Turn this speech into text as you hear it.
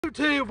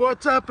YouTube,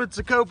 what's up? It's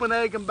the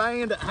Copenhagen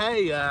Bandit.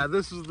 Hey,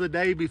 this is the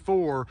day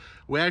before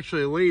we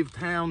actually leave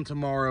town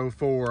tomorrow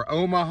for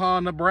Omaha,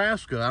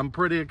 Nebraska. I'm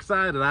pretty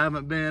excited. I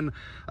haven't been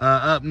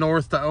up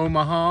north to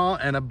Omaha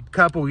in a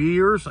couple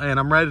years, and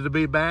I'm ready to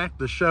be back.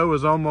 The show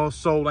is almost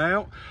sold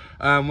out.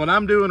 What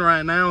I'm doing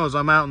right now is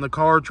I'm out in the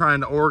car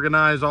trying to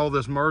organize all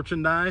this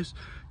merchandise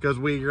because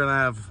we're going to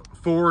have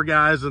 4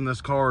 guys in this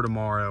car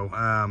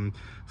tomorrow.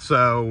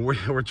 So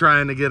we're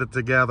trying to get it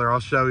together. I'll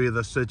show you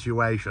the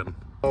situation.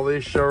 All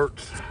these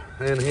shirts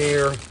in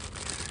here.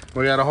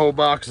 We got a whole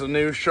box of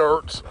new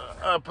shirts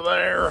up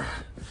there.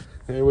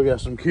 Here we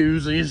got some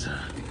koozies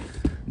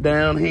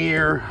down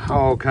here.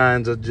 All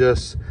kinds of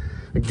just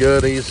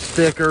goodies,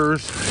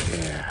 stickers.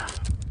 Yeah.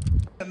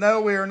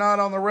 No, we are not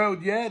on the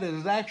road yet. It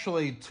is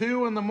actually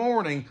 2 in the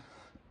morning.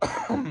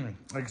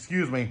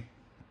 Excuse me.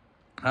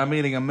 I'm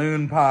eating a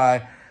moon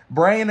pie.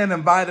 Brandon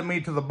invited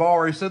me to the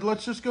bar. He said,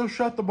 let's just go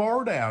shut the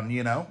bar down,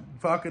 you know.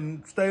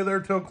 Fucking stay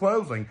there till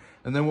closing.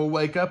 And then we'll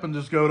wake up and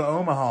just go to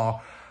Omaha.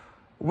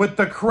 With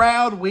the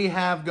crowd we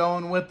have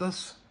going with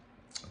us,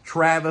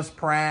 Travis,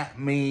 Pratt,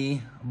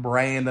 me,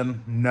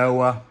 Brandon,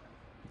 Noah.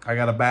 I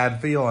got a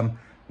bad feeling.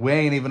 We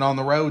ain't even on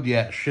the road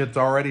yet. Shit's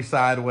already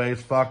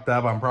sideways, fucked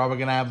up. I'm probably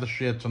going to have the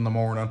shits in the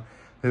morning.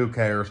 Who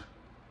cares?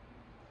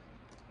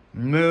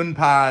 Moon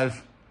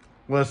pies.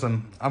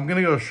 Listen, I'm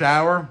going to go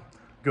shower,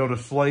 go to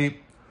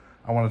sleep.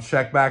 I want to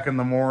check back in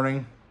the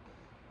morning.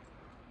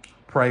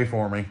 Pray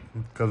for me,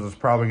 because it's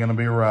probably going to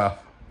be rough.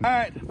 All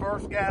right,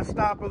 first gas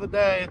stop of the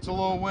day. It's a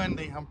little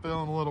windy. I'm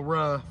feeling a little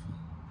rough.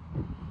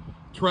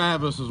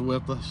 Travis is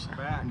with us.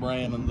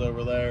 Brandon's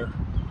over there.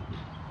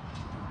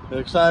 You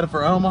excited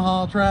for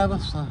Omaha,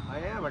 Travis? I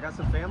am. I got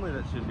some family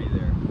that should be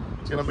there.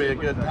 It's going to be a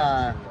good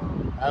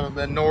time. I haven't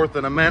been north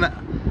in a minute,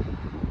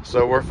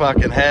 so we're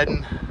fucking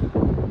heading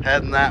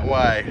that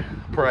way.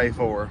 Pray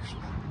for us.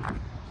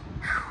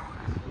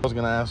 I was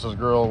going to ask this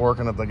girl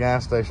working at the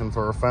gas station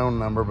for her phone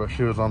number, but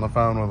she was on the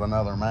phone with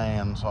another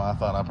man, so I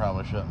thought I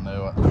probably shouldn't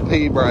do it.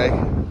 P-break.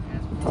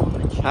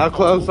 How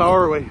close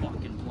are we?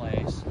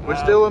 We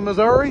still in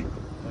Missouri?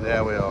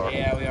 Yeah, we are.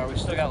 Yeah, we are. We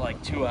still got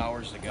like 2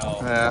 hours to go.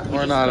 Yeah,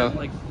 we're not spent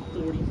like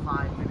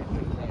 45 minutes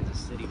in Kansas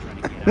City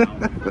trying to get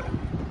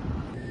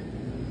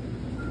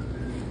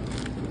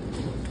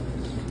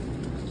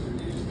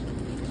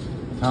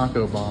out.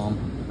 Taco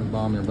bomb.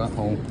 Bomb your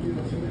butthole.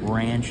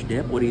 Ranch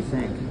dip, what do you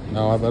think?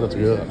 No, I bet it's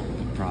good.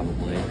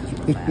 Probably, because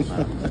we're fast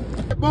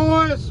up.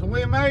 Boys,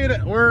 we made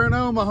it. We're in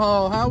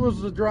Omaha. How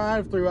was the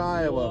drive through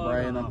Iowa,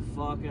 Brandon? A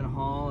fucking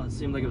haul. It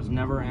seemed like it was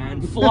never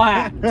end.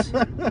 Flat.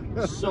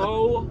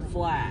 So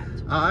flat.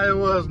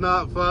 Iowa's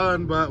not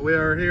fun, but we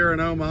are here in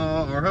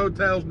Omaha. Our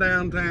hotel's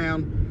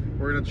downtown.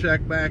 We're gonna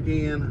check back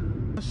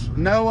in.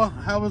 Noah,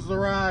 how was the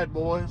ride,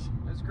 boys?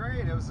 It's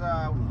great. It was.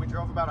 We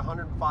drove about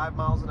 105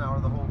 miles an hour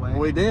the whole way.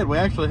 We did. We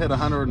actually hit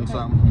 100 and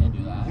something. Can't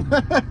do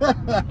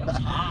that. It was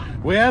hot.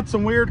 We had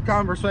some weird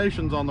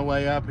conversations on the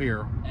way up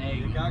here.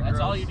 Hey, that's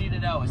all you need to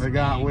know. It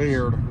got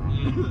weird.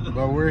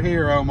 But we're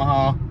here,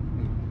 Omaha.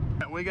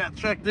 We got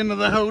checked into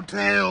the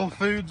hotel.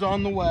 Food's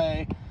on the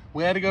way.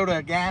 We had to go to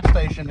a gas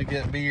station to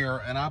get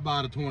beer, and I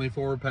bought a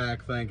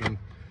 24-pack thinking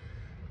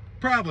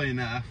probably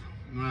enough.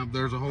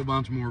 There's a whole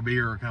bunch more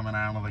beer coming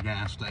out of the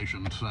gas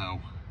station, so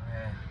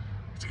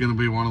it's gonna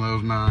be one of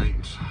those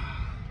nights.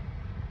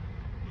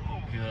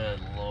 Good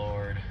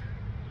Lord.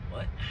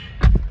 What?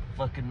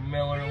 Fucking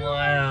Miller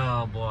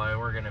Lite. Oh boy,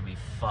 we're gonna be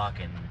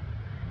fucking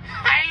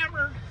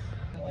hammered.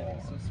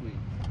 So sweet.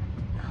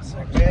 It's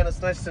like, man,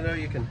 it's nice to know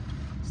you can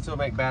still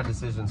make bad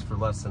decisions for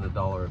less than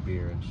 $1 a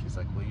beer. And she's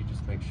like, well, you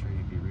just make sure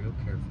you be real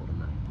careful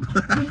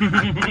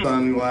tonight.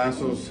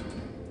 Sunglasses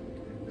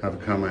have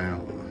come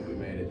out. We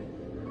made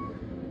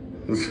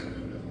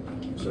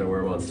it. Should I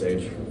wear them on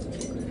stage?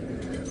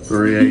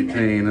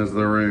 318 is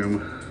the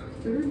room.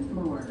 3rd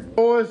floor.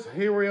 Boys,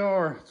 here we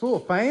are. It's a little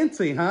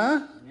fancy,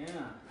 huh? Yeah.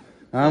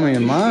 I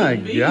mean, my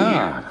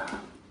God.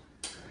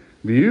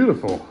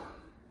 Beautiful.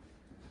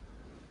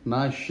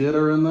 Nice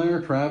shitter in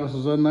there. Travis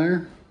is in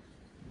there.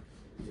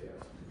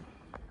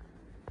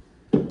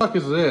 What the fuck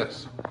is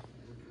this?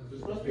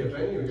 This must be a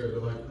venue here. They're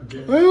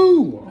like,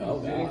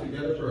 Ooh. getting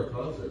together for a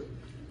concert.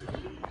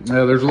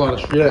 Yeah, there's a lot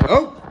of shit.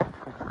 Oh!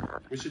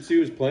 We should see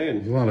who's playing.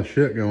 There's a lot of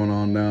shit going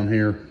on down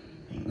here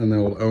in the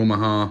old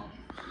Omaha.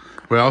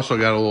 We also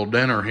got a little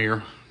dinner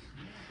here.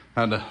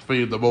 Had to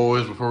feed the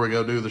boys before we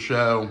go do the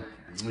show.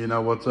 You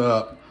know what's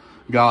up.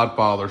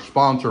 Godfather,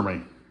 sponsor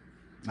me.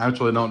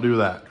 Actually, don't do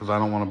that because I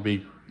don't want to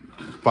be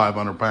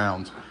 500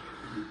 pounds.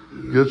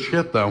 Good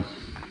shit, though.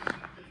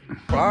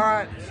 All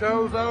right,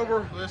 show's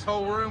over. This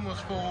whole room was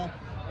full.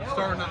 It's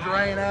starting to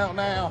drain out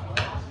now.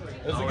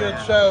 It's a good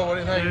show. What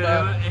do you think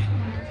about it?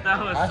 That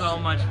was so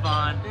much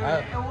fun. Dude,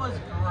 it was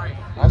great.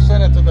 I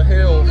sent it to the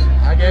hills.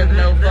 I gave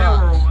no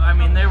fucks. I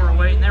mean, they were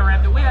waiting. They were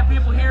empty. We had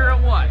people here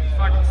at what?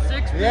 Fucking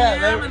 6 p.m. Yeah,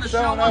 they were and the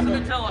show wasn't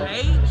until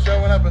 8?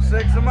 Showing up at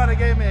 6. Somebody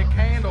gave me a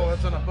candle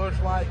that's in a Bush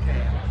Light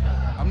can.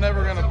 I'm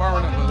never going to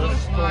burn it, but this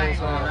is cool. So.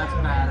 That's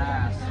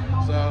badass.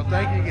 So,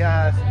 thank you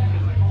guys.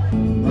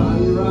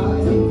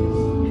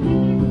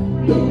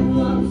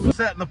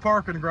 Sat in the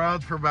parking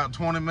garage for about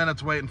 20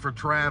 minutes waiting for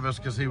Travis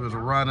because he was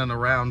running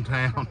around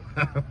town.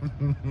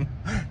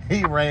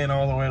 He ran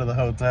all the way to the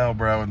hotel,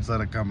 bro,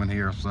 instead of coming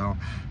here. So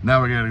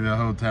now we gotta go to the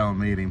hotel and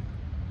meet him.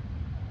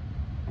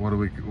 What do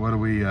we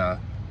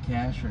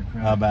Cash or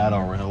credit? how bad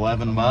are we?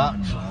 11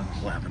 bucks?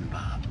 11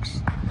 bucks.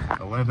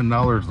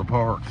 $11 the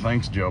park.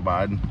 Thanks, Joe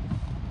Biden.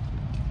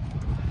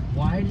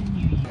 Why didn't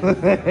you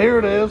Here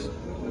it is.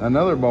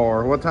 Another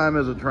bar. What time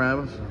is it,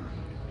 Travis?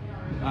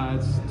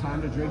 It's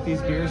time to drink these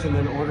beers and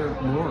then order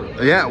more.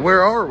 Yeah,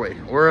 where are we?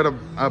 We're at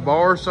a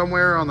bar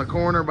somewhere on the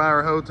corner by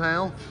our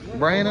hotel.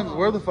 Brandon,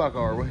 where the fuck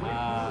are we?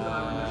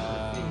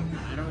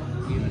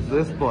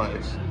 This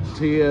place.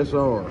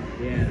 TSR.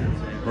 Yeah,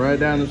 that's it. Right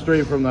down the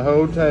street from the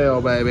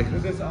hotel, baby.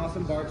 There's this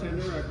awesome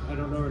bartender. I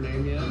don't know her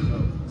name yet,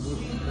 but we'll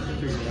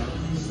figure it out.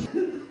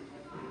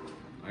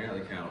 I got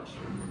the couch.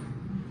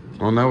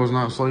 Well, Noah's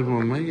not sleeping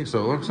with me, so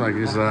it looks like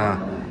he's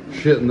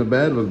shitting the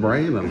bed with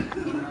Brandon.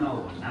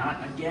 No,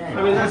 not again.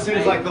 I mean, that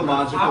seems like the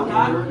logical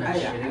order. I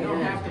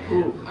don't have to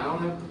poop. I don't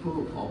have to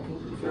poop. I'll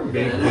poop. They're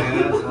big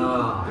beds.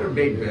 They're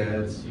big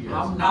beds.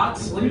 I'm not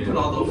sleeping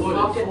on the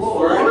wooden Fucking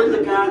floor. fold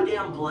the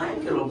goddamn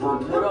blanket over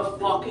and put a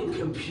fucking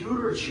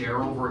computer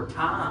chair over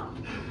top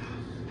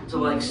to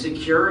like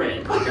secure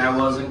it. Like I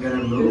wasn't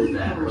gonna move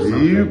that or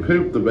something. You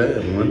pooped the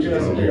bed, once you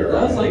told me. That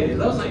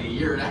was like a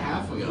year and a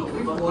half ago.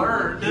 We've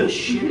learned. This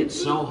shit,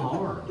 it's so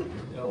hard.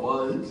 It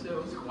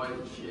was quite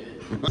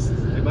shit.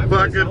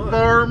 Fucking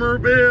Farmer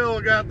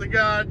Bill got the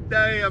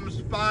goddamn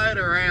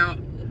spider out.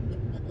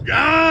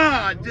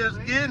 God,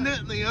 just getting it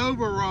in the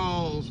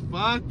overalls.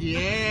 Fuck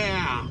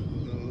yeah.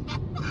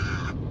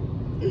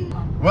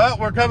 Well,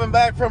 we're coming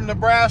back from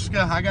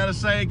Nebraska. I gotta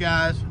say,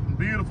 guys,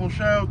 beautiful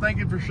show. Thank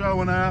you for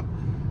showing up.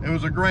 It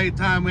was a great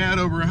time. We had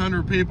over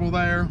 100 people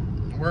there.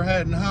 We're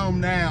heading home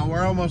now.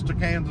 We're almost to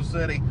Kansas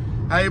City.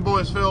 How you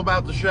boys feel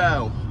about the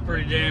show?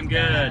 Pretty damn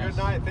good. Good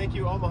night. Thank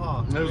you,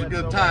 Omaha. It was a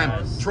good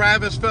time.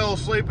 Travis fell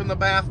asleep in the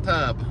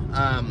bathtub.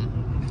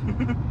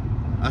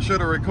 I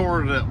should have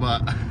recorded it, but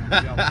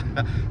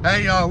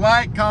hey, y'all,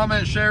 like,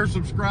 comment, share,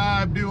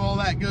 subscribe, do all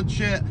that good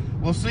shit.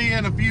 We'll see you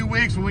in a few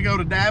weeks when we go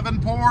to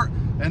Davenport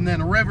and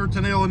then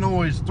Riverton,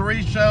 Illinois.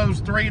 3 shows,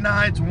 3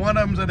 nights. One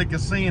of them's at a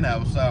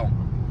casino. So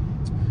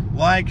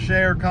like,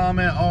 share,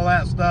 comment, all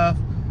that stuff.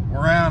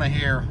 We're out of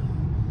here.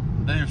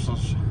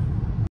 Deuces.